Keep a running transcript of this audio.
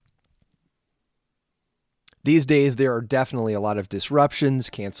These days, there are definitely a lot of disruptions,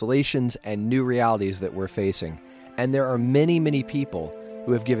 cancellations, and new realities that we're facing. And there are many, many people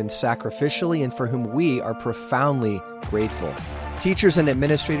who have given sacrificially and for whom we are profoundly grateful. Teachers and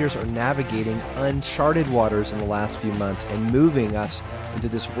administrators are navigating uncharted waters in the last few months and moving us into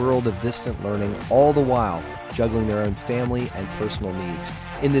this world of distant learning, all the while juggling their own family and personal needs.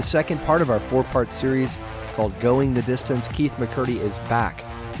 In this second part of our 4-part series called Going the Distance, Keith McCurdy is back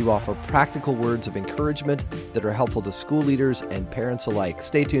to offer practical words of encouragement that are helpful to school leaders and parents alike.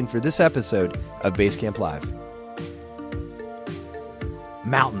 Stay tuned for this episode of Basecamp Live.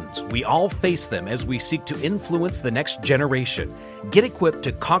 Mountains. We all face them as we seek to influence the next generation. Get equipped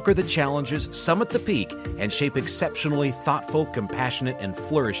to conquer the challenges, summit the peak, and shape exceptionally thoughtful, compassionate, and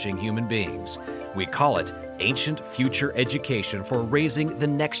flourishing human beings. We call it Ancient Future Education for raising the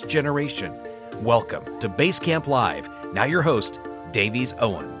next generation. Welcome to Basecamp Live. Now your host, Davies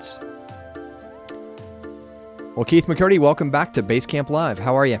Owens. Well, Keith McCurdy, welcome back to Basecamp Live.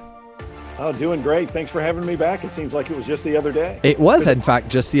 How are you? Oh, doing great. Thanks for having me back. It seems like it was just the other day. It was, in fact,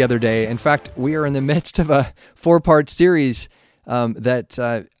 just the other day. In fact, we are in the midst of a 4-part series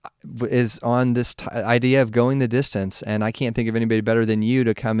that is on this idea of going the distance. And I can't think of anybody better than you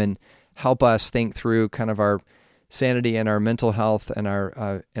to come and help us think through kind of our sanity and our mental health and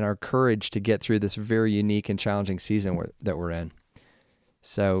our courage to get through this very unique and challenging season that we're in.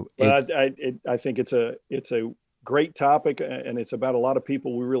 So, I think it's a great topic, and it's about a lot of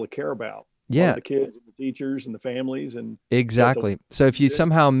people we really care about. Yeah, the kids, and the teachers, and the families, and exactly. So if you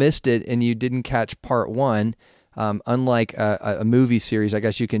somehow missed it and you didn't catch part 1, unlike a movie series, I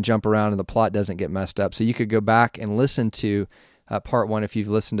guess you can jump around and the plot doesn't get messed up. So you could go back and listen to part 1 if you've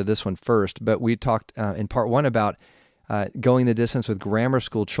listened to this one first. But we talked in part 1 about going the distance with grammar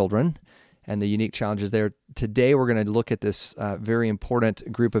school children and the unique challenges there. Today, we're going to look at this very important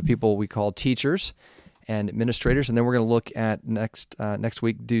group of people we call teachers and administrators, and then we're going to look at next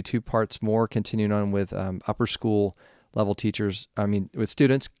week, do 2 parts more, continuing on with upper school level teachers, with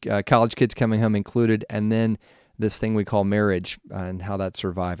students, college kids coming home included, and then this thing we call marriage and how that's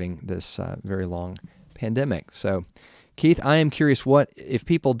surviving this very long pandemic. So, Keith, I am curious, if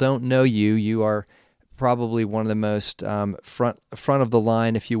people don't know you, you are probably one of the most front of the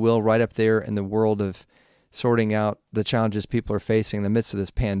line, if you will, right up there in the world of sorting out the challenges people are facing in the midst of this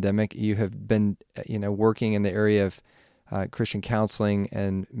pandemic. You have been, working in the area of Christian counseling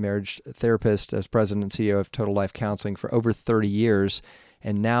and marriage therapist as president and CEO of Total Life Counseling for over 30 years.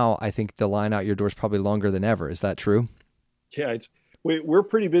 And now I think the line out your door is probably longer than ever. Is that true? Yeah, we're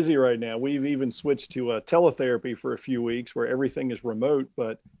pretty busy right now. We've even switched to teletherapy for a few weeks where everything is remote,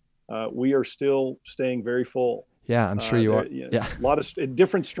 but we are still staying very full. Yeah, I'm sure you are. Yeah, a lot of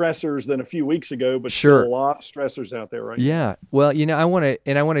different stressors than a few weeks ago, but sure, still a lot of stressors out there right now. Yeah, well, I want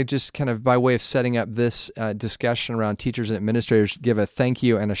to just kind of by way of setting up this discussion around teachers and administrators, give a thank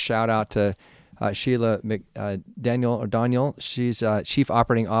you and a shout out to Sheila Daniel. She's Chief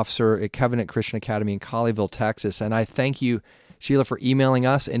Operating Officer at Covenant Christian Academy in Colleyville, Texas. And I thank you, Sheila, for emailing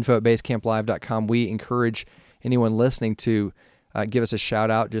us, info@basecamplive.com. We encourage anyone listening to give us a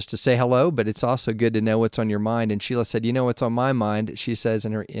shout out just to say hello, but it's also good to know what's on your mind. And Sheila said, what's on my mind? She says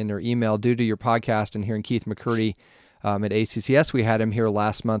in her email, due to your podcast and hearing Keith McCurdy at ACCS, we had him here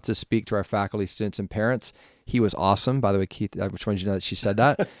last month to speak to our faculty, students, and parents. He was awesome. By the way, Keith, which one did you know that she said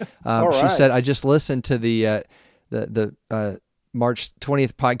that? Right. She said, I just listened to the March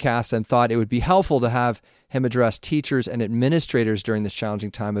 20th podcast and thought it would be helpful to have him address teachers and administrators during this challenging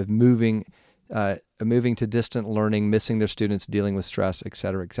time of moving to distant learning, missing their students, dealing with stress, et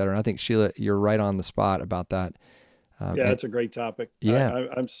cetera, et cetera. And I think, Sheila, you're right on the spot about that. That's a great topic. Yeah.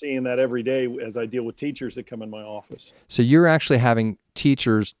 I'm seeing that every day as I deal with teachers that come in my office. So you're actually having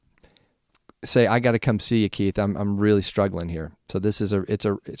teachers say, I got to come see you, Keith. I'm really struggling here. So this is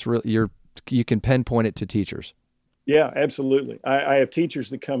you can pinpoint it to teachers. Yeah, absolutely. I have teachers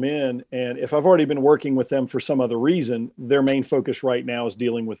that come in, and if I've already been working with them for some other reason, their main focus right now is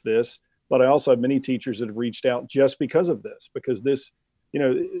dealing with this. But I also have many teachers that have reached out just because of this, because this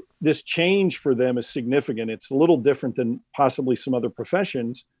change for them is significant. It's a little different than possibly some other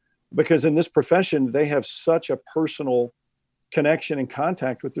professions, because in this profession, they have such a personal connection and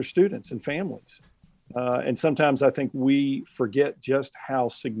contact with their students and families. And sometimes I think we forget just how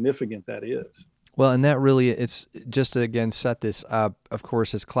significant that is. Well, and that really, it's just to, again, set this up, of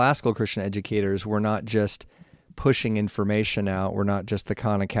course, as classical Christian educators, we're not just pushing information out. We're not just the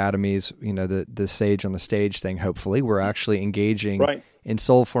Khan Academies, the sage on the stage thing, hopefully. We're actually engaging in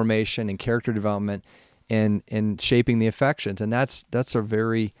soul formation and character development and shaping the affections. And that's a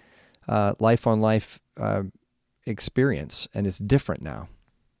very life-on-life experience, and it's different now.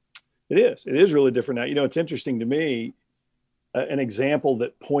 It is. It is really different now. You know, it's interesting to me, an example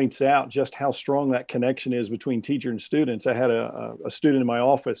that points out just how strong that connection is between teacher and students. I had a student in my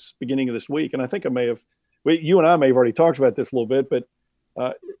office beginning of this week, and I think you and I may have already talked about this a little bit, but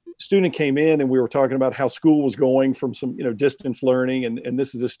student came in and we were talking about how school was going from some, distance learning. And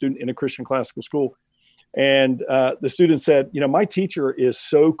this is a student in a Christian classical school. And the student said, my teacher is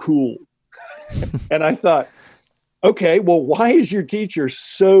so cool. And I thought, okay, well, why is your teacher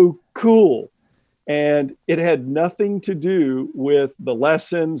so cool? And it had nothing to do with the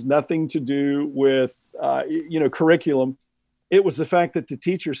lessons, nothing to do with, curriculum. It was the fact that the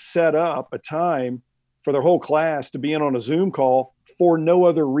teacher set up a time for their whole class to be in on a Zoom call for no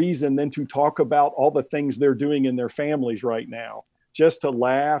other reason than to talk about all the things they're doing in their families right now, just to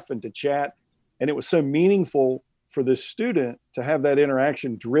laugh and to chat. And it was so meaningful for this student to have that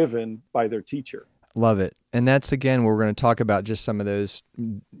interaction driven by their teacher. Love it. And that's, again, where we're going to talk about just some of those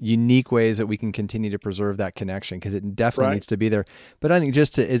unique ways that we can continue to preserve that connection, because it definitely needs to be there. But I think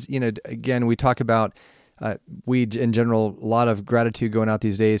again, we talk about, we, in general, a lot of gratitude going out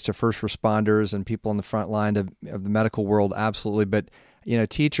these days to first responders and people on the front line of the medical world. Absolutely. But,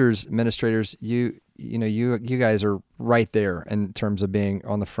 teachers, administrators, you guys are right there in terms of being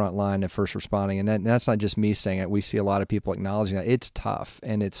on the front line of first responding. And that's not just me saying it. We see a lot of people acknowledging that. It's tough,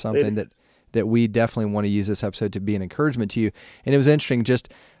 and it's something that we definitely want to use this episode to be an encouragement to you. And it was interesting,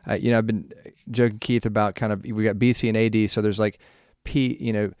 just, I've been joking, Keith, about we got BC and AD, so there's like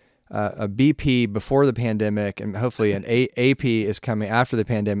a BP before the pandemic, and hopefully an AP is coming after the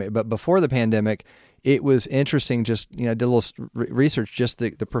pandemic. But before the pandemic, it was interesting, just, did a little research, just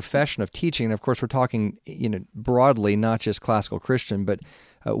the profession of teaching. And of course, we're talking, broadly, not just classical Christian, but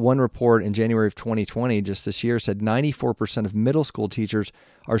one report in January of 2020, just this year, said 94% of middle school teachers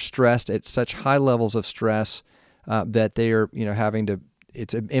are stressed at such high levels of stress that they are,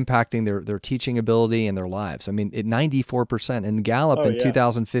 it's impacting their teaching ability and their lives. I mean, 94%. And Gallup in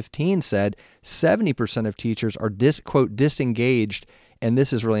 2015 said 70% of teachers are quote, disengaged, and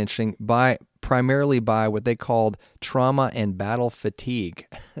this is really interesting, primarily by what they called trauma and battle fatigue.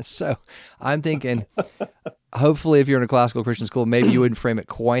 So I'm thinking, hopefully, if you're in a classical Christian school, maybe you wouldn't frame it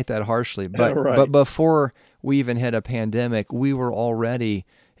quite that harshly. But but before we even hit a pandemic, we were already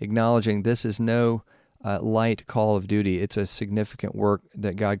acknowledging this is no light call of duty. It's a significant work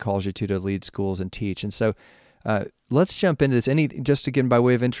that God calls you to lead schools and teach. And so let's jump into this. Just again, by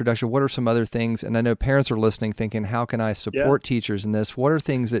way of introduction, what are some other things? And I know parents are listening thinking, how can I support teachers in this? What are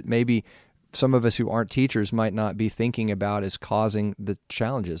things that maybe some of us who aren't teachers might not be thinking about as causing the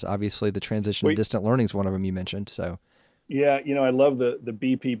challenges? Obviously, the transition to distant learning is one of them you mentioned. So, yeah, I love the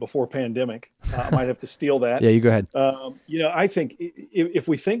BP before pandemic. I might have to steal that. Yeah, you go ahead. I think if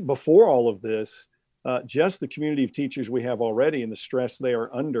we think before all of this, just the community of teachers we have already and the stress they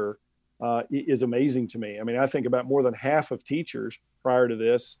are under is amazing to me. I mean, I think about more than half of teachers prior to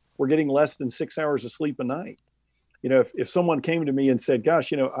this were getting less than 6 hours of sleep a night. If someone came to me and said,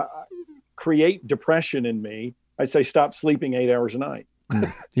 gosh, create depression in me, I'd say stop sleeping 8 hours a night.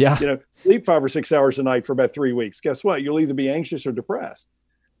 Yeah. Sleep 5 or 6 hours a night for about 3 weeks. Guess what? You'll either be anxious or depressed.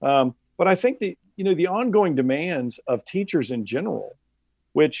 But I think the ongoing demands of teachers in general,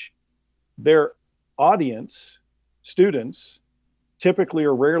 which their audience, students, typically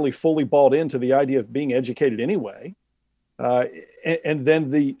are rarely fully bought into the idea of being educated anyway. And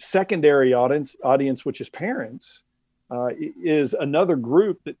then the secondary audience, which is parents, is another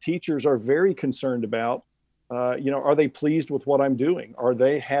group that teachers are very concerned about. Are they pleased with what I'm doing? Are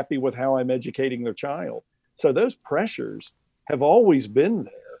they happy with how I'm educating their child? So those pressures have always been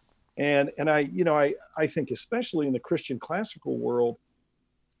there. And I think especially in the Christian classical world,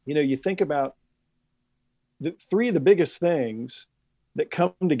 you think about the three of the biggest things that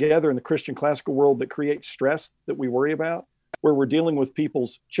come together in the Christian classical world that create stress that we worry about, where we're dealing with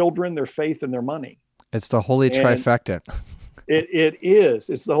people's children, their faith, and their money. It's the holy trifecta. It is.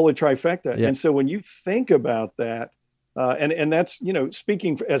 It's the holy trifecta. Yeah. And so when you think about that, and that's,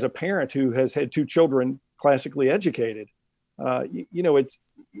 speaking as a parent who has had 2 children classically educated,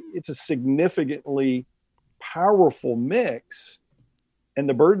 it's a significantly powerful mix. And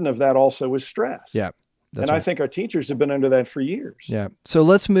the burden of that also is stress. Yeah. And right. I think our teachers have been under that for years. Yeah. So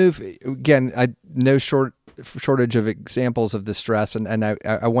let's move, again, no shortage of examples of the stress, and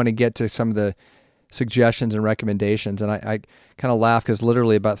I want to get to some of the suggestions and recommendations. And I kind of laugh because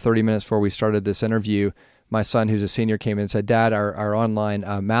literally about 30 minutes before we started this interview, my son, who's a senior, came in and said, Dad, our online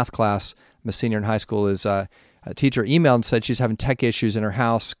math class, I'm a senior in high school, is a teacher emailed and said she's having tech issues in her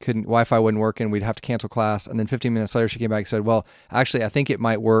house, Wi-Fi wasn't working, we'd have to cancel class. And then 15 minutes later, she came back and said, well, actually, I think it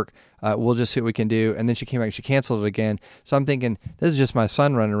might work. We'll just see what we can do. And then she came back and she canceled it again. So I'm thinking, this is just my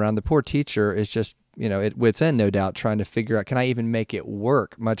son running around. The poor teacher is just, at wit's end, no doubt, trying to figure out, can I even make it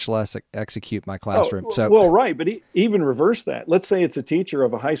work, much less execute my classroom? Right. But even reverse that. Let's say it's a teacher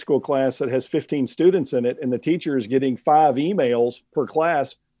of a high school class that has 15 students in it, and the teacher is getting 5 emails per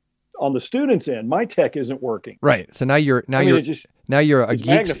class. On the students' end, my tech isn't working. Right. So you're a geek.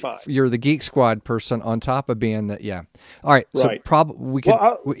 Magnified. You're the Geek Squad person on top of being that. Yeah. All right. So we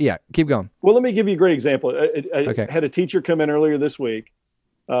can. Keep going. Well, let me give you a great example. I had a teacher come in earlier this week,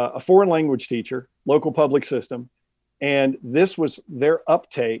 a foreign language teacher, local public system, and this was their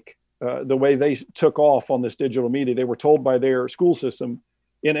uptake. The way they took off on this digital media, they were told by their school system,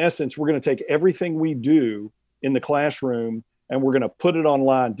 in essence, we're going to take everything we do in the classroom and we're going to put it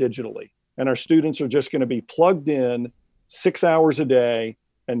online digitally. And our students are just going to be plugged in 6 hours a day.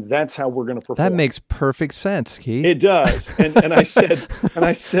 And that's how we're going to perform. That makes perfect sense, Keith. It does. And I said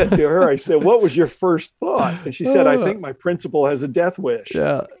to her, what was your first thought? And she said, I think my principal has a death wish.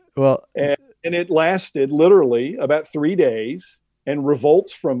 Yeah. Well, and it lasted literally about 3 days, and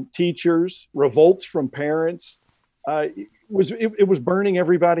revolts from teachers, revolts from parents. It was burning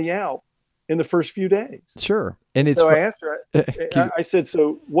everybody out in the first few days. Sure. So I asked her, I said,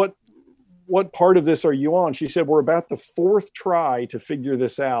 so what part of this are you on? She said, we're about the 4th try to figure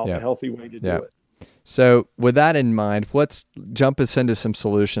this out, a healthy way to do it. So with that in mind, jump us into some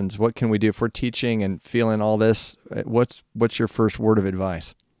solutions. What can we do if we're teaching and feeling all this? What's your first word of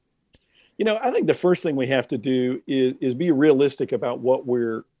advice? I think the first thing we have to do is be realistic about what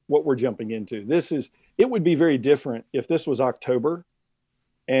we're jumping into. It would be very different if this was October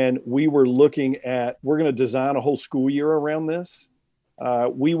and we were looking at, we're going to design a whole school year around this.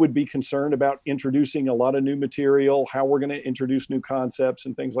 We would be concerned about introducing a lot of new material, how we're going to introduce new concepts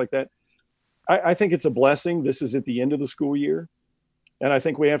and things like that. I think it's a blessing. This is at the end of the school year. And I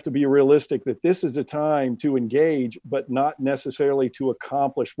think we have to be realistic that this is a time to engage, but not necessarily to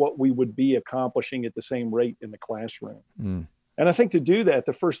accomplish what we would be accomplishing at the same rate in the classroom. And I think to do that,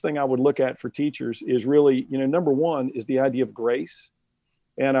 the first thing I would look at for teachers is really, number one is the idea of grace.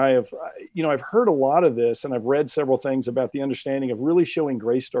 And I've heard a lot of this, and I've read several things about the understanding of really showing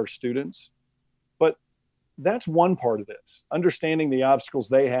grace to our students. But that's one part of this, understanding the obstacles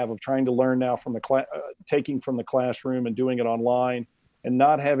they have of trying to learn now from taking from the classroom and doing it online and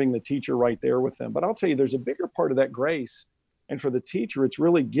not having the teacher right there with them. But I'll tell you, there's a bigger part of that grace. And for the teacher, it's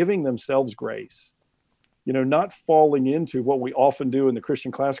really giving themselves grace, not falling into what we often do in the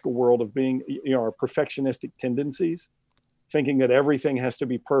Christian classical world of being, our perfectionistic tendencies, thinking that everything has to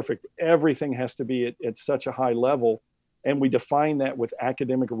be perfect. Everything has to be at such a high level. And we define that with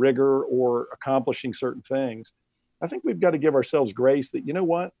academic rigor or accomplishing certain things. I think we've got to give ourselves grace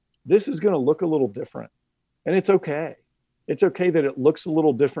that, this is going to look a little different. And it's okay. It's okay that it looks a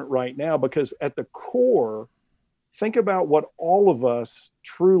little different right now, because at the core, think about what all of us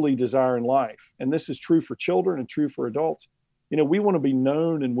truly desire in life. And this is true for children and true for adults. We want to be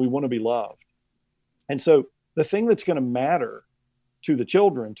known and we want to be loved. And so the thing that's going to matter to the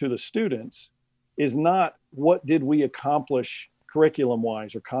children, to the students, is not what did we accomplish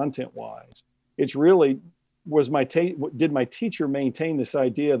curriculum-wise or content-wise. It's really, did my teacher maintain this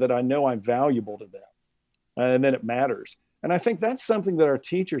idea that I know I'm valuable to them? And then it matters. And I think that's something that our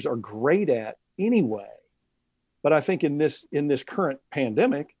teachers are great at anyway. But I think in this current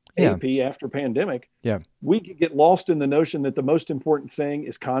pandemic, AP after pandemic, we could get lost in the notion that the most important thing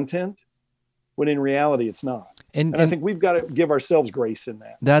is content, when in reality it's not. And I think we've got to give ourselves grace in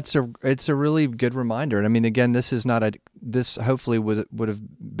that. It's a really good reminder. And I mean, again, this hopefully would have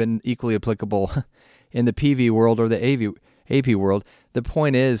been equally applicable in the PV world or the AP world. The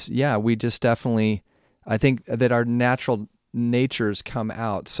point is, we just definitely, I think that our natural natures come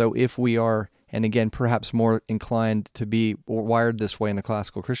out. So if we are, and again, perhaps more inclined to be wired this way in the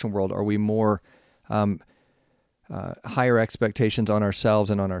classical Christian world, are we more higher expectations on ourselves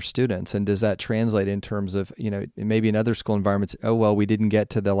and on our students? And does that translate in terms of, maybe in other school environments, we didn't get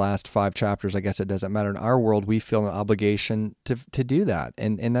to the last 5 chapters, I guess it doesn't matter. In our world, we feel an obligation to do that.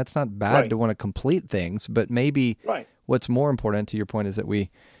 And that's not bad to want to complete things, but maybe what's more important, to your point, is that we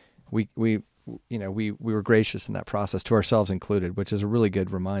were gracious in that process, to ourselves included, which is a really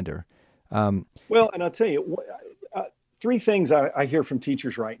good reminder. And I'll tell you, 3 things I hear from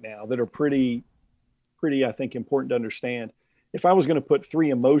teachers right now that are pretty, I think, important to understand. If I was going to put 3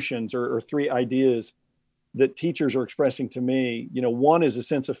 emotions or 3 ideas that teachers are expressing to me, one is a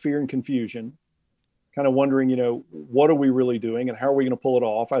sense of fear and confusion. kind of wondering, what are we really doing and how are we going to pull it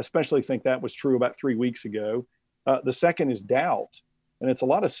off? I especially think that was true about 3 weeks ago. The second is doubt. And it's a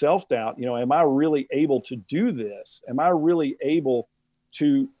lot of self-doubt. Am I really able to do this? Am I really able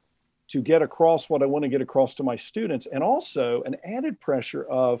to get across what I want to get across to my students? And also an added pressure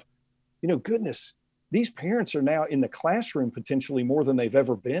of, goodness, these parents are now in the classroom potentially more than they've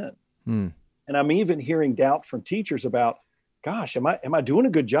ever been. And I'm even hearing doubt from teachers about, gosh, am I doing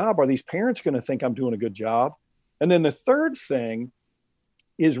a good job? Are these parents going to think I'm doing a good job? And then the third thing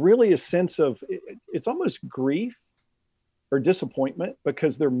is really a sense of, it's almost grief or disappointment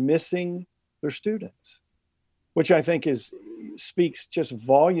because they're missing their students, which I think speaks just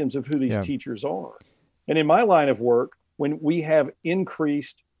volumes of who these teachers are. And in my line of work, when we have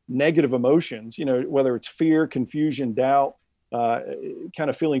increased negative emotions, whether it's fear, confusion, doubt, kind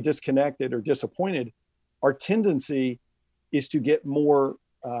of feeling disconnected or disappointed, our tendency is to get more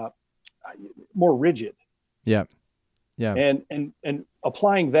rigid. Yeah. And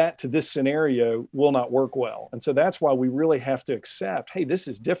applying that to this scenario will not work well. And so that's why we really have to accept, hey, this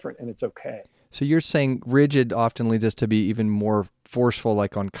is different and it's okay. So you're saying rigid often leads us to be even more forceful,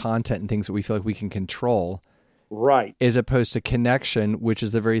 like on content and things that we feel like we can control. Right. As opposed to connection, which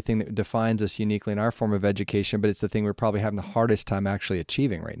is the very thing that defines us uniquely in our form of education, but it's the thing we're probably having the hardest time actually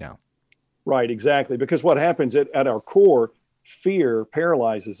achieving right now. Right, exactly. Because what happens at our core, fear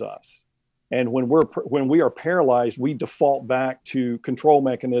paralyzes us. And when we are paralyzed, we default back to control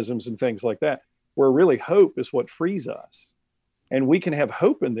mechanisms and things like that, where really hope is what frees us. And we can have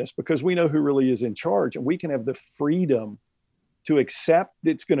hope in this because we know who really is in charge, and we can have the freedom to accept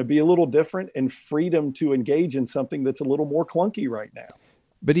it's going to be a little different and freedom to engage in something that's a little more clunky right now.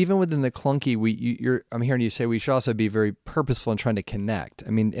 But even within the clunky, I'm hearing you say we should also be very purposeful in trying to connect.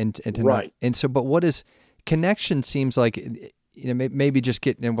 I mean, and to right. Not, and so, but what is connection? Seems like, maybe just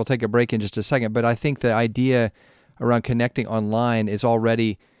and we'll take a break in just a second. But I think the idea around connecting online is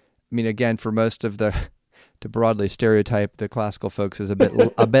already, again, for most of to broadly stereotype the classical folks is a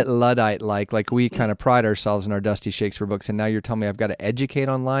bit Luddite like we kind of pride ourselves in our dusty Shakespeare books, and now you're telling me I've got to educate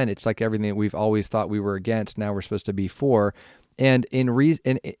online. It's like everything that we've always thought we were against, now we're supposed to be for. And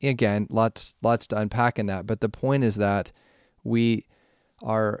and again, lots to unpack in that, but the point is that we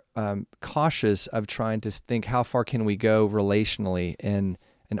are cautious of trying to think how far can we go relationally in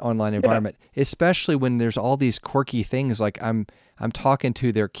an online environment, especially when there's all these quirky things like I'm talking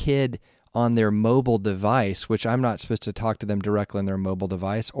to their kid on their mobile device, which I'm not supposed to talk to them directly on their mobile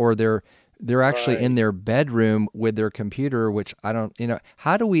device, or they're actually in their bedroom with their computer, which I don't,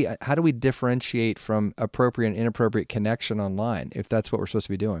 how do we differentiate from appropriate and inappropriate connection online if that's what we're supposed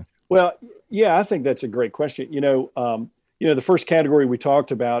to be doing? Well, yeah, I think that's a great question. The first category we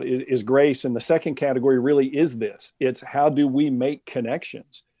talked about is grace, and the second category really is this. It's how do we make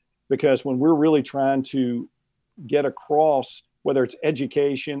connections? Because when we're really trying to get across, whether it's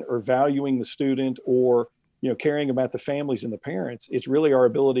education or valuing the student or caring about the families and the parents, it's really our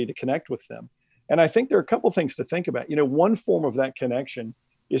ability to connect with them. And I think there are a couple of things to think about. One form of that connection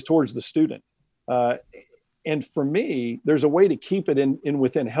is towards the student. And for me, there's a way to keep it in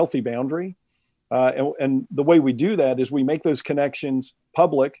within healthy boundary. And the way we do that is we make those connections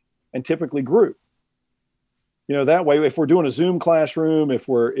public and typically group. That way, if we're doing a Zoom classroom, if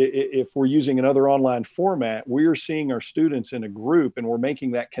we're using another online format, we're seeing our students in a group and we're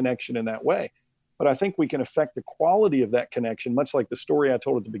making that connection in that way. But I think we can affect the quality of that connection, much like the story I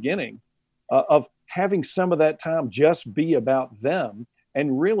told at the beginning, of having some of that time just be about them.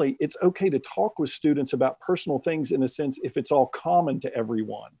 And really, it's okay to talk with students about personal things in a sense if it's all common to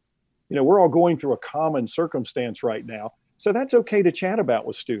everyone. We're all going through a common circumstance right now. So that's okay to chat about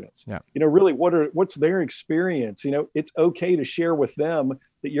with students. Yeah. Really what's their experience? It's okay to share with them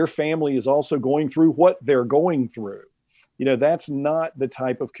that your family is also going through what they're going through. That's not the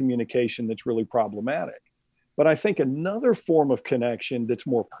type of communication that's really problematic. But I think another form of connection that's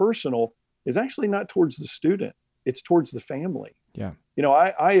more personal is actually not towards the student. It's towards the family. Yeah.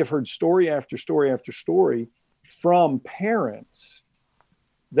 I have heard story after story after story from parents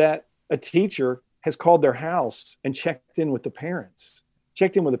that a teacher has called their house and checked in with the parents,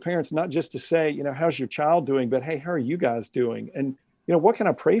 not just to say, how's your child doing, but hey, how are you guys doing? And, what can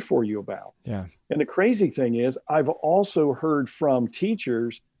I pray for you about? Yeah. And the crazy thing is I've also heard from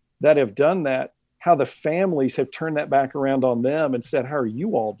teachers that have done that, how the families have turned that back around on them and said, how are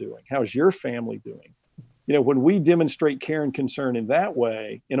you all doing? How's your family doing? When we demonstrate care and concern in that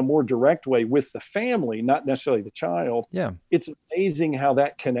way, in a more direct way with the family, not necessarily the child, it's amazing how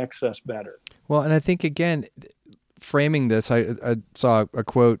that connects us better. Well, and I think, again, framing this, I saw a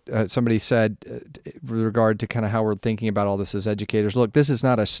quote somebody said with regard to kind of how we're thinking about all this as educators. Look, this is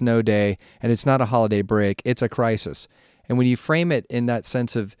not a snow day and it's not a holiday break. It's a crisis. And when you frame it in that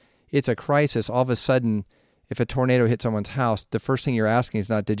sense of it's a crisis, all of a sudden, if a tornado hit someone's house, the first thing you're asking is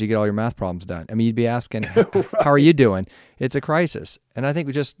not, did you get all your math problems done? I mean, you'd be asking, Right. how are you doing? It's a crisis. And I think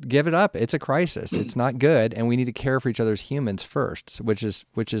we just give it up. It's a crisis. It's not good. And we need to care for each other as humans first, which is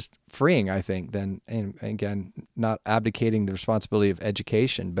freeing, I think, then, and again, not abdicating the responsibility of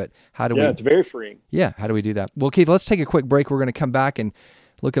education, but how do we? Yeah, it's very freeing. Yeah, how do we do that? Well, Keith, let's take a quick break. We're going to come back and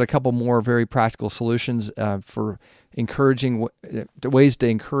look at a couple more very practical solutions for encouraging ways to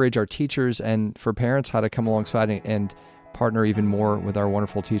encourage our teachers, and for parents, how to come alongside and partner even more with our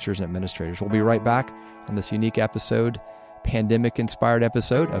wonderful teachers and administrators. We'll be right back on this unique episode, pandemic-inspired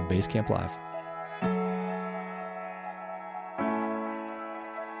episode of Basecamp Live.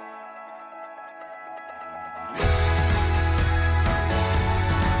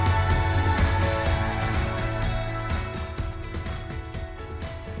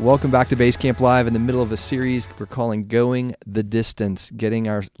 Welcome back to Basecamp Live, in the middle of a series we're calling Going the Distance, getting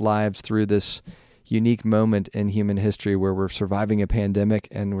our lives through this unique moment in human history where we're surviving a pandemic.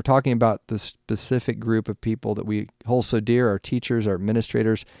 And we're talking about the specific group of people that we hold so dear, our teachers, our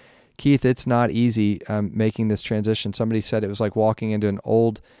administrators. Keith, it's not easy making this transition. Somebody said it was like walking into an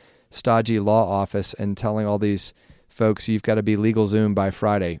old, stodgy law office and telling all these folks, you've got to be LegalZoom by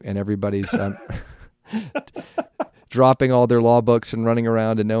Friday, and everybody's dropping all their law books and running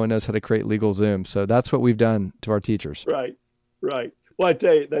around, and no one knows how to create LegalZoom. So that's what we've done to our teachers. Right. Well, I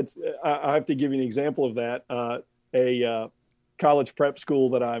tell you, I have to give you an example of that. A college prep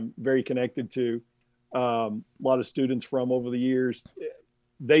school that I'm very connected to, a lot of students from over the years,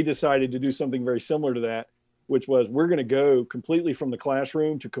 they decided to do something very similar to that, which was, we're going to go completely from the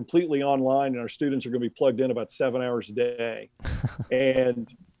classroom to completely online, and our students are going to be plugged in about 7 hours a day.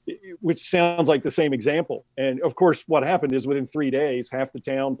 And which sounds like the same example. And of course, what happened is within 3 days, half the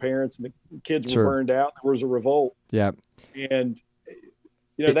town, parents, and the kids were burned out. There was a revolt. Yeah. And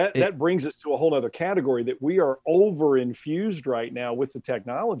that brings us to a whole other category, that we are over infused right now with the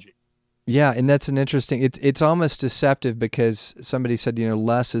technology. Yeah. And that's an interesting, it's almost deceptive, because somebody said,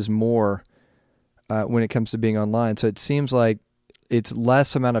 less is more when it comes to being online. So it seems like it's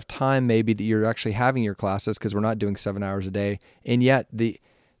less amount of time maybe that you're actually having your classes, because we're not doing 7 hours a day. And yet the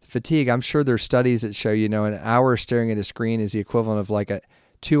fatigue, I'm sure there's studies that show, an hour staring at a screen is the equivalent of like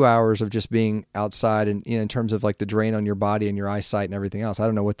 2 hours of just being outside, and in terms of like the drain on your body and your eyesight and everything else. I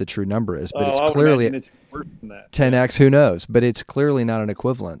don't know what the true number is, but it's clearly it's worse than that. 10x, who knows, but it's clearly not an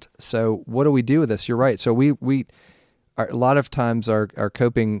equivalent. So what do we do with this? You're right. So we a lot of times our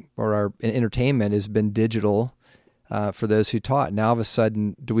coping or our entertainment has been digital for those who taught. Now all of a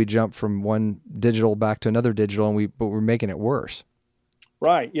sudden, do we jump from one digital back to another digital, but we're making it worse?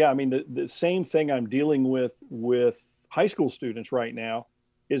 Right. Yeah. I mean, the same thing I'm dealing with high school students right now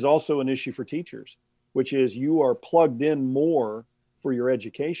is also an issue for teachers, which is you are plugged in more for your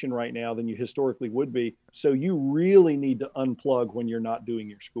education right now than you historically would be. So you really need to unplug when you're not doing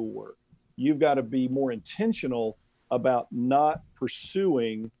your schoolwork. You've got to be more intentional about not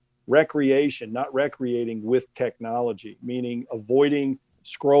pursuing recreation, not recreating with technology, meaning avoiding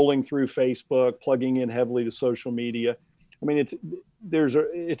scrolling through Facebook, plugging in heavily to social media. I mean,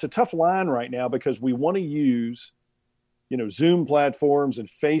 it's a tough line right now, because we want to use, Zoom platforms and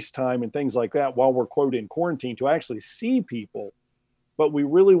FaceTime and things like that while we're, quote, in quarantine to actually see people. But we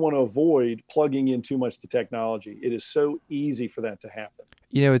really want to avoid plugging in too much to technology. It is so easy for that to happen.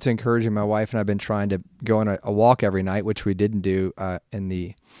 It's encouraging. My wife and I have been trying to go on a walk every night, which we didn't do in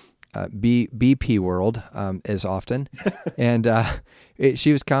the BP world as often. And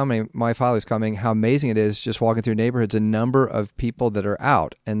she was commenting, my father was commenting, how amazing it is just walking through neighborhoods, a number of people that are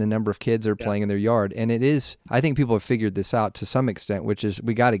out and the number of kids that are playing in their yard. And it is, I think people have figured this out to some extent, which is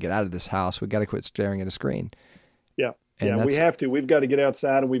we got to get out of this house. We got to quit staring at a screen. Yeah. We have to. We've got to get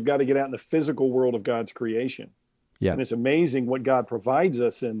outside, and we've got to get out in the physical world of God's creation. Yeah. And it's amazing what God provides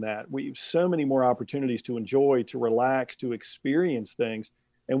us in that. We have so many more opportunities to enjoy, to relax, to experience things.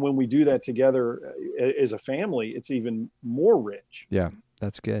 And when we do that together as a family, it's even more rich. Yeah,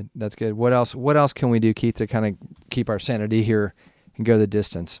 that's good. That's good. What else can we do, Keith, to kind of keep our sanity here and go the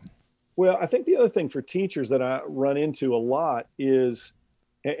distance? Well, I think the other thing for teachers that I run into a lot is,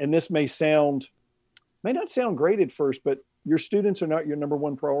 and this may not sound great at first, but your students are not your number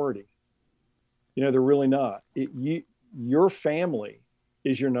one priority. They're really not. Your family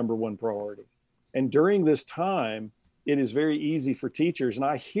is your number one priority. And during this time, it is very easy for teachers, and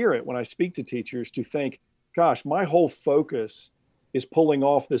I hear it when I speak to teachers, to think, gosh, my whole focus is pulling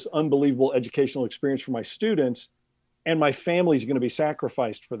off this unbelievable educational experience for my students, and my family's going to be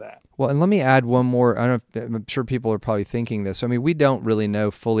sacrificed for that. Well, and let me add one more. I'm sure people are probably thinking this. I mean, we don't really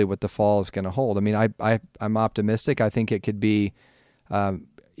know fully what the fall is going to hold. I mean, I'm optimistic. I think it could be, a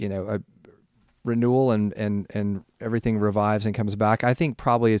renewal and everything revives and comes back. I think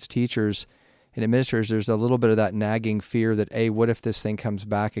probably as teachers and administrators, there's a little bit of that nagging fear that A, what if this thing comes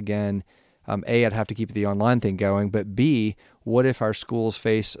back again? A, I'd have to keep the online thing going, but B, what if our schools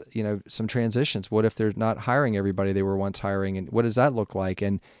face, some transitions? What if they're not hiring everybody they were once hiring, and what does that look like?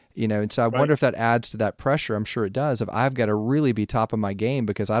 And, and so I wonder if that adds to that pressure. I'm sure it does. If I've got to really be top of my game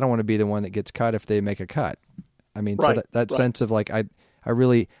because I don't want to be the one that gets cut if they make a cut. I mean, so that sense of like, I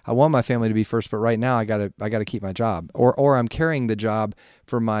want my family to be first, but right now I gotta keep my job, or I'm carrying the job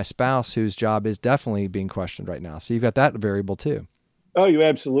for my spouse whose job is definitely being questioned right now. So you've got that variable too. Oh, you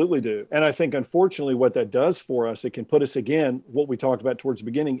absolutely do. And I think, unfortunately, what that does for us, it can put us, again, what we talked about towards the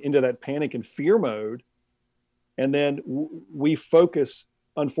beginning, into that panic and fear mode. And then we focus,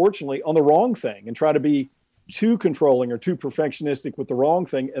 unfortunately, on the wrong thing and try to be too controlling or too perfectionistic with the wrong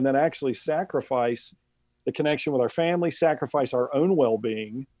thing, and then actually sacrifice the connection with our family, sacrifice our own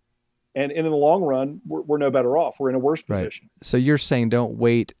well-being. And in the long run, we're no better off. We're in a worse position. Right. So you're saying don't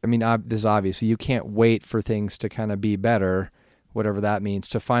wait. I mean, this is obvious. You can't wait for things to kind of be better, whatever that means,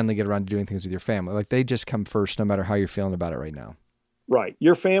 to finally get around to doing things with your family. Like, they just come first no matter how you're feeling about it right now. Right.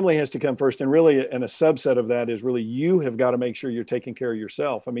 Your family has to come first. And really, and a subset of that is really you have got to make sure you're taking care of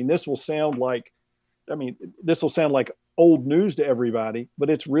yourself. I mean, this will sound like old news to everybody, but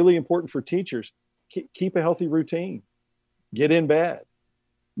it's really important for teachers. Keep a healthy routine. Get in bed.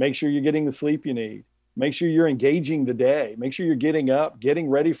 Make sure you're getting the sleep you need. Make sure you're engaging the day. Make sure you're getting up, getting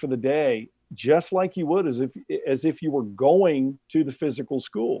ready for the day, just like you would as if you were going to the physical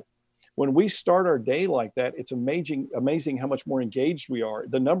school. When we start our day like that, it's amazing how much more engaged we are.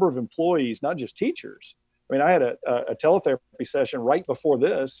 The number of employees, not just teachers. I mean, I had a teletherapy session right before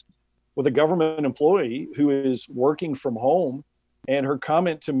this with a government employee who is working from home. And her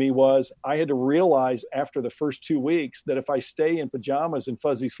comment to me was, I had to realize after the first 2 weeks that if I stay in pajamas and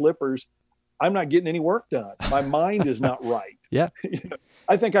fuzzy slippers, I'm not getting any work done. My mind is not right. Yeah.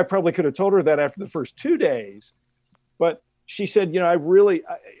 I think I probably could have told her that after the first 2 days, but she said,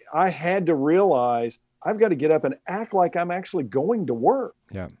 I had to realize I've got to get up and act like I'm actually going to work.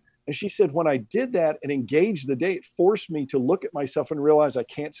 Yeah. And she said, when I did that and engaged the day, it forced me to look at myself and realize I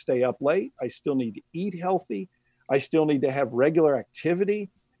can't stay up late. I still need to eat healthy. I still need to have regular activity.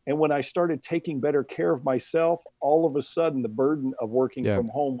 And when I started taking better care of myself, all of a sudden the burden of working from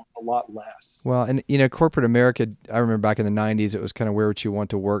home was a lot less. Well, and corporate America, I remember back in the 90s, it was kind of wear what you want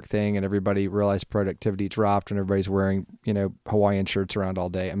to work thing, and everybody realized productivity dropped and everybody's wearing, Hawaiian shirts around all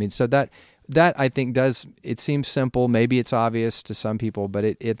day. I mean, so that I think it seems simple, maybe it's obvious to some people, but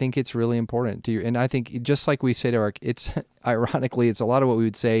I think it's really important to you. And I think just like we say to it's ironically, it's a lot of what we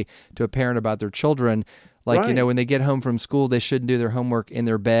would say to a parent about their children. Like, right. When they get home from school, they shouldn't do their homework in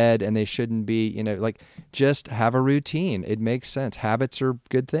their bed, and they shouldn't be, just have a routine. It makes sense. Habits are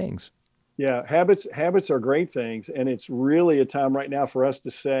good things. Yeah, habits are great things. And it's really a time right now for us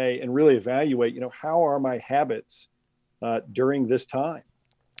to say and really evaluate, how are my habits during this time?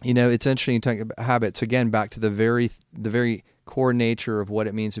 It's interesting you talk about habits. Again, back to the very core nature of what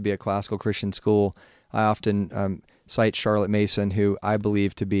it means to be a classical Christian school. I often cite Charlotte Mason, who I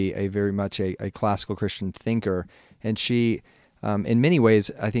believe to be very much a classical Christian thinker. And she, in many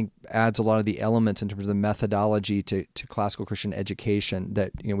ways, I think adds a lot of the elements in terms of the methodology to classical Christian education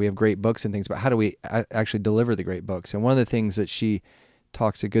that, we have great books and things, but how do we actually deliver the great books? And one of the things that she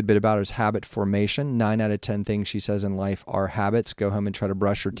talks a good bit about is habit formation. 9 out of 10 things she says in life are habits. Go home and try to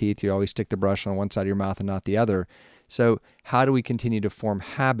brush your teeth. You always stick the brush on one side of your mouth and not the other. So how do we continue to form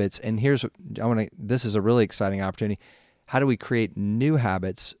habits? And this is a really exciting opportunity. How do we create new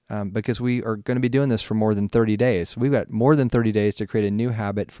habits? Because we are going to be doing this for more than 30 days. We've got more than 30 days to create a new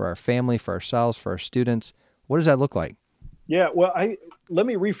habit for our family, for ourselves, for our students. What does that look like? Yeah, well, let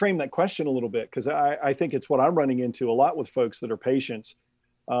me reframe that question a little bit, because I think it's what I'm running into a lot with folks that are patients.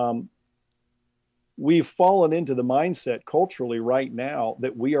 We've fallen into the mindset culturally right now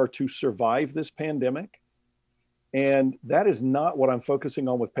that we are to survive this pandemic. And that is not what I'm focusing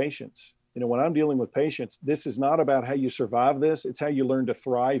on with patients. When I'm dealing with patients, this is not about how you survive this. It's how you learn to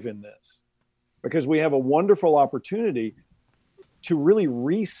thrive in this. Because we have a wonderful opportunity to really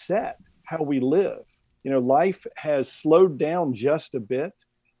reset how we live. Life has slowed down just a bit.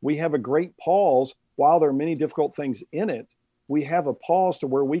 We have a great pause. While there are many difficult things in it, we have a pause to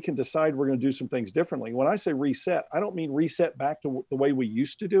where we can decide we're going to do some things differently. When I say reset, I don't mean reset back to the way we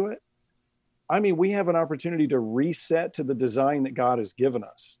used to do it. I mean, we have an opportunity to reset to the design that God has given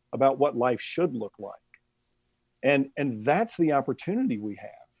us about what life should look like. And that's the opportunity we have.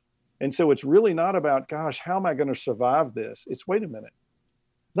 And so it's really not about, gosh, how am I going to survive this? It's, wait a minute,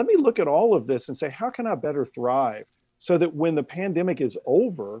 let me look at all of this and say, how can I better thrive so that when the pandemic is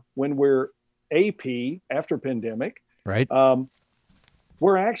over, when we're AP, after pandemic, right,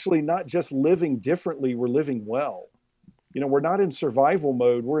 we're actually not just living differently, we're living well. We're not in survival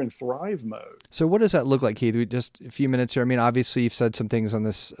mode, we're in thrive mode. So what does that look like, Keith? We just a few minutes here. I mean, obviously you've said some things on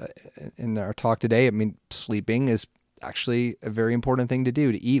this in our talk today. I mean, sleeping is actually a very important thing to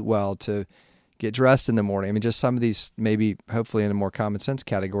do, to eat well, to get dressed in the morning. I mean, just some of these maybe hopefully in a more common sense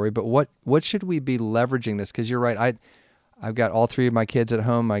category, but what should we be leveraging this? Because you're right. I've got all three of my kids at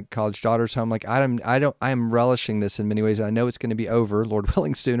home, my college daughter's home. Like I'm relishing this in many ways. And I know it's going to be over, Lord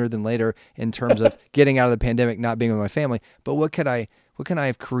willing, sooner than later in terms of getting out of the pandemic, not being with my family. But what can I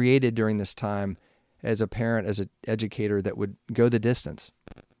have created during this time as a parent, as an educator that would go the distance?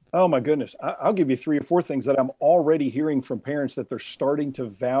 Oh my goodness. I'll give you 3 or 4 things that I'm already hearing from parents that they're starting to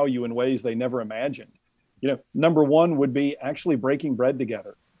value in ways they never imagined. Number one would be actually breaking bread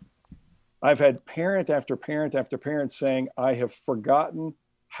together. I've had parent after parent after parent saying, I have forgotten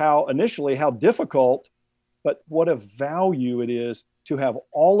how difficult, but what a value it is to have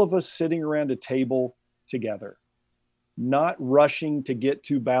all of us sitting around a table together, not rushing to get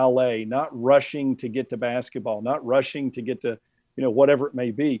to ballet, not rushing to get to basketball, not rushing to get to, whatever it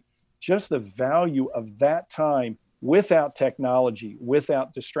may be. Just the value of that time without technology,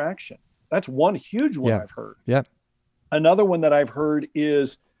 without distraction. That's one huge one I've heard. Yeah. Another one that I've heard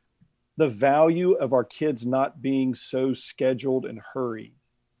is the value of our kids not being so scheduled and hurried.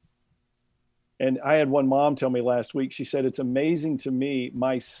 And I had one mom tell me last week, she said, it's amazing to me,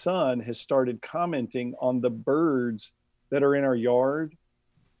 my son has started commenting on the birds that are in our yard,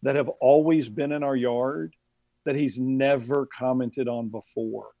 that have always been in our yard, that he's never commented on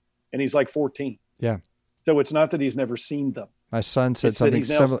before. And he's like 14. Yeah. So it's not that he's never seen them. My son said something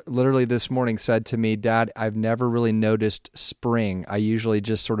similar, literally this morning, said to me, Dad, I've never really noticed spring. I usually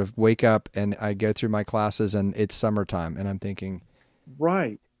just sort of wake up and I go through my classes and it's summertime. And I'm thinking,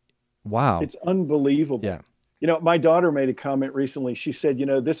 right. Wow. It's unbelievable. Yeah. My daughter made a comment recently. She said,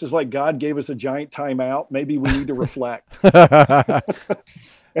 this is like God gave us a giant timeout. Maybe we need to reflect.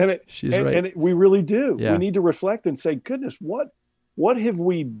 She's right. And we really do. Yeah. We need to reflect and say, goodness, what have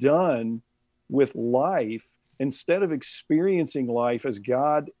we done with life instead of experiencing life as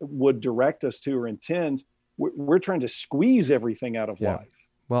God would direct us to or intends? We're trying to squeeze everything out of life.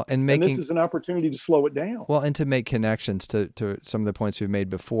 Well, and this is an opportunity to slow it down. Well, and to make connections to some of the points we've made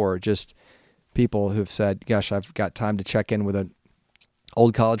before, just people who've said, gosh, I've got time to check in with an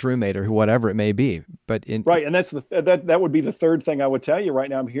old college roommate or whatever it may be. But right. And that would be the third thing I would tell you right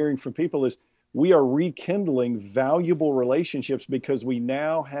now. I'm hearing from people is we are rekindling valuable relationships because we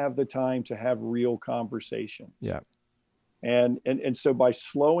now have the time to have real conversations. Yeah. And so by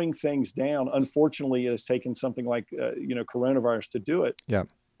slowing things down, unfortunately, it has taken something like, coronavirus to do it. Yeah.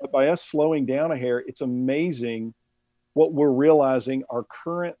 But by us slowing down a hair, it's amazing what we're realizing our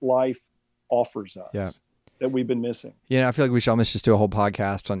current life offers us that we've been missing. I feel like we should almost just do a whole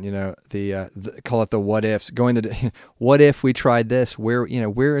podcast on, the call it the what ifs, what if we tried this? Where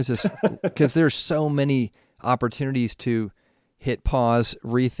is this? Because there's so many opportunities to hit pause,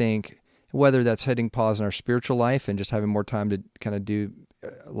 rethink, whether that's hitting pause in our spiritual life and just having more time to kind of do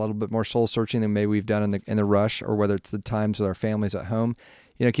a little bit more soul searching than maybe we've done in the rush, or whether it's the times with our families at home.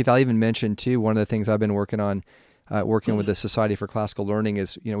 Keith, I'll even mention too, one of the things I've been working on, working with the Society for Classical Learning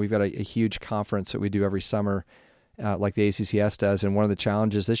is, we've got a huge conference that we do every summer, like the ACCS does. And one of the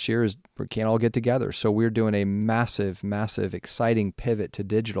challenges this year is we can't all get together. So we're doing a massive, massive, exciting pivot to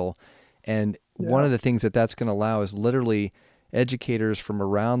digital. And one of the things that's going to allow is literally educators from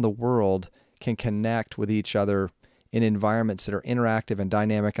around the world can connect with each other in environments that are interactive and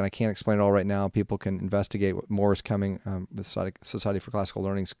dynamic. And I can't explain it all right now. People can investigate what more is coming. The Society for Classical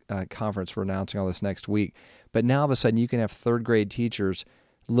Learning's conference, we're announcing all this next week. But now all of a sudden you can have third grade teachers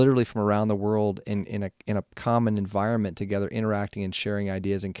literally from around the world in a common environment together, interacting and sharing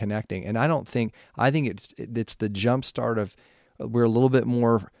ideas and connecting. And I think it's the jump start of, we're a little bit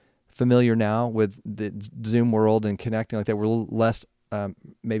more familiar now with the Zoom world and connecting like that. We're a little less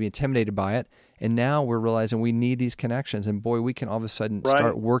maybe intimidated by it. And now we're realizing we need these connections. And boy, we can all of a sudden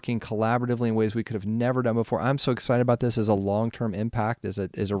start working collaboratively in ways we could have never done before. I'm so excited about this as a long-term impact, as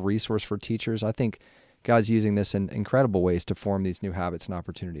a resource for teachers. I think God's using this in incredible ways to form these new habits and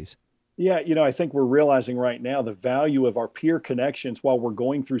opportunities. Yeah, I think we're realizing right now the value of our peer connections while we're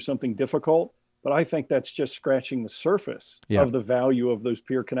going through something difficult. But I think that's just scratching the surface of the value of those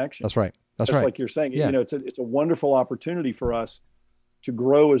peer connections. That's right. That's right. Like you're saying, it's a wonderful opportunity for us to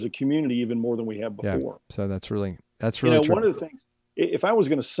grow as a community even more than we have before. Yeah. So that's really true. One of the things, if I was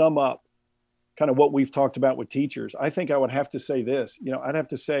going to sum up kind of what we've talked about with teachers, I think I would have to say this. I'd have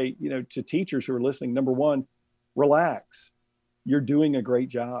to say, to teachers who are listening, number one, relax. You're doing a great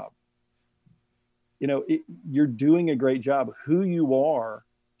job. You're doing a great job. Who you are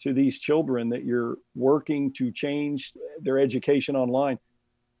to these children that you're working to change their education online,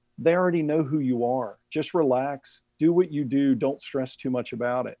 they already know who you are. Just relax, do what you do. Don't stress too much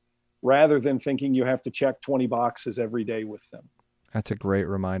about it, rather than thinking you have to check 20 boxes every day with them. That's a great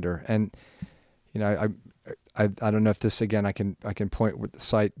reminder. And, I don't know if this, again, I can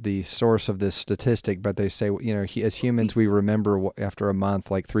cite the source of this statistic, but they say, as humans, we remember after a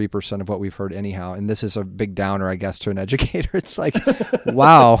month, like 3% of what we've heard anyhow. And this is a big downer, I guess, to an educator. It's like,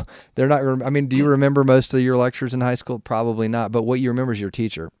 wow, they're not, do you remember most of your lectures in high school? Probably not. But what you remember is your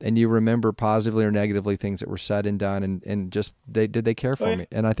teacher, and you remember positively or negatively things that were said and done, and just, did they care for me?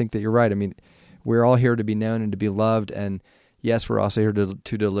 And I think that you're right. We're all here to be known and to be loved, and yes, we're also here to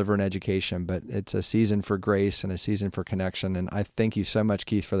deliver an education, but it's a season for grace and a season for connection. And I thank you so much,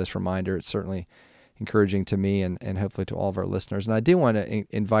 Keith, for this reminder. It's certainly encouraging to me and hopefully to all of our listeners. And I do want to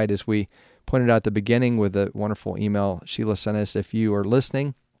invite, as we pointed out at the beginning with a wonderful email Sheila sent us, if you are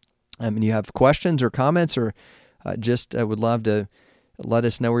listening and you have questions or comments or just would love to let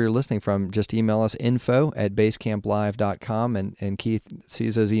us know where you're listening from, just email us info@basecamplive.com. And Keith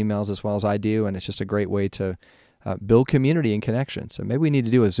sees those emails as well as I do, and it's just a great way to build community and connection. So maybe we need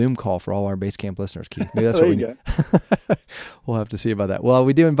to do a Zoom call for all our Basecamp listeners, Keith. Maybe that's what we need. We'll have to see about that. Well,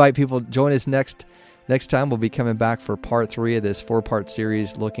 we do invite people to join us next time. We'll be coming back for part 3 of this 4-part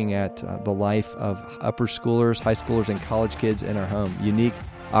series looking at the life of upper schoolers, high schoolers, and college kids in our home. Unique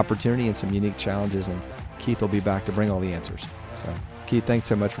opportunity and some unique challenges. And Keith will be back to bring all the answers. So, Keith, thanks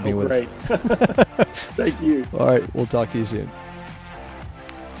so much for being with us. Thank you. All right. We'll talk to you soon.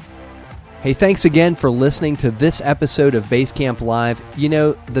 Hey, thanks again for listening to this episode of Basecamp Live.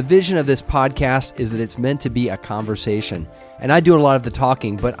 The vision of this podcast is that it's meant to be a conversation. And I do a lot of the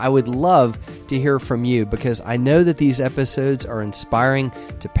talking, but I would love to hear from you, because I know that these episodes are inspiring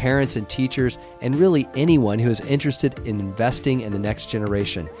to parents and teachers and really anyone who is interested in investing in the next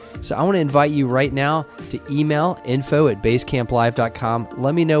generation. So I want to invite you right now to email info@basecamplive.com.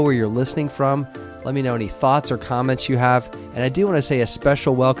 Let me know where you're listening from. Let me know any thoughts or comments you have. And I do want to say a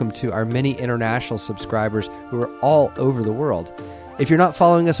special welcome to our many international subscribers who are all over the world. If you're not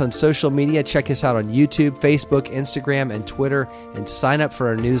following us on social media, check us out on YouTube, Facebook, Instagram, and Twitter, and sign up for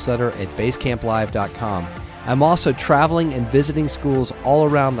our newsletter at basecamplive.com. I'm also traveling and visiting schools all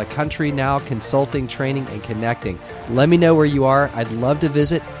around the country now, consulting, training, and connecting. Let me know where you are. I'd love to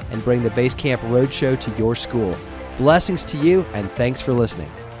visit and bring the Basecamp Roadshow to your school. Blessings to you, and thanks for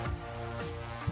listening.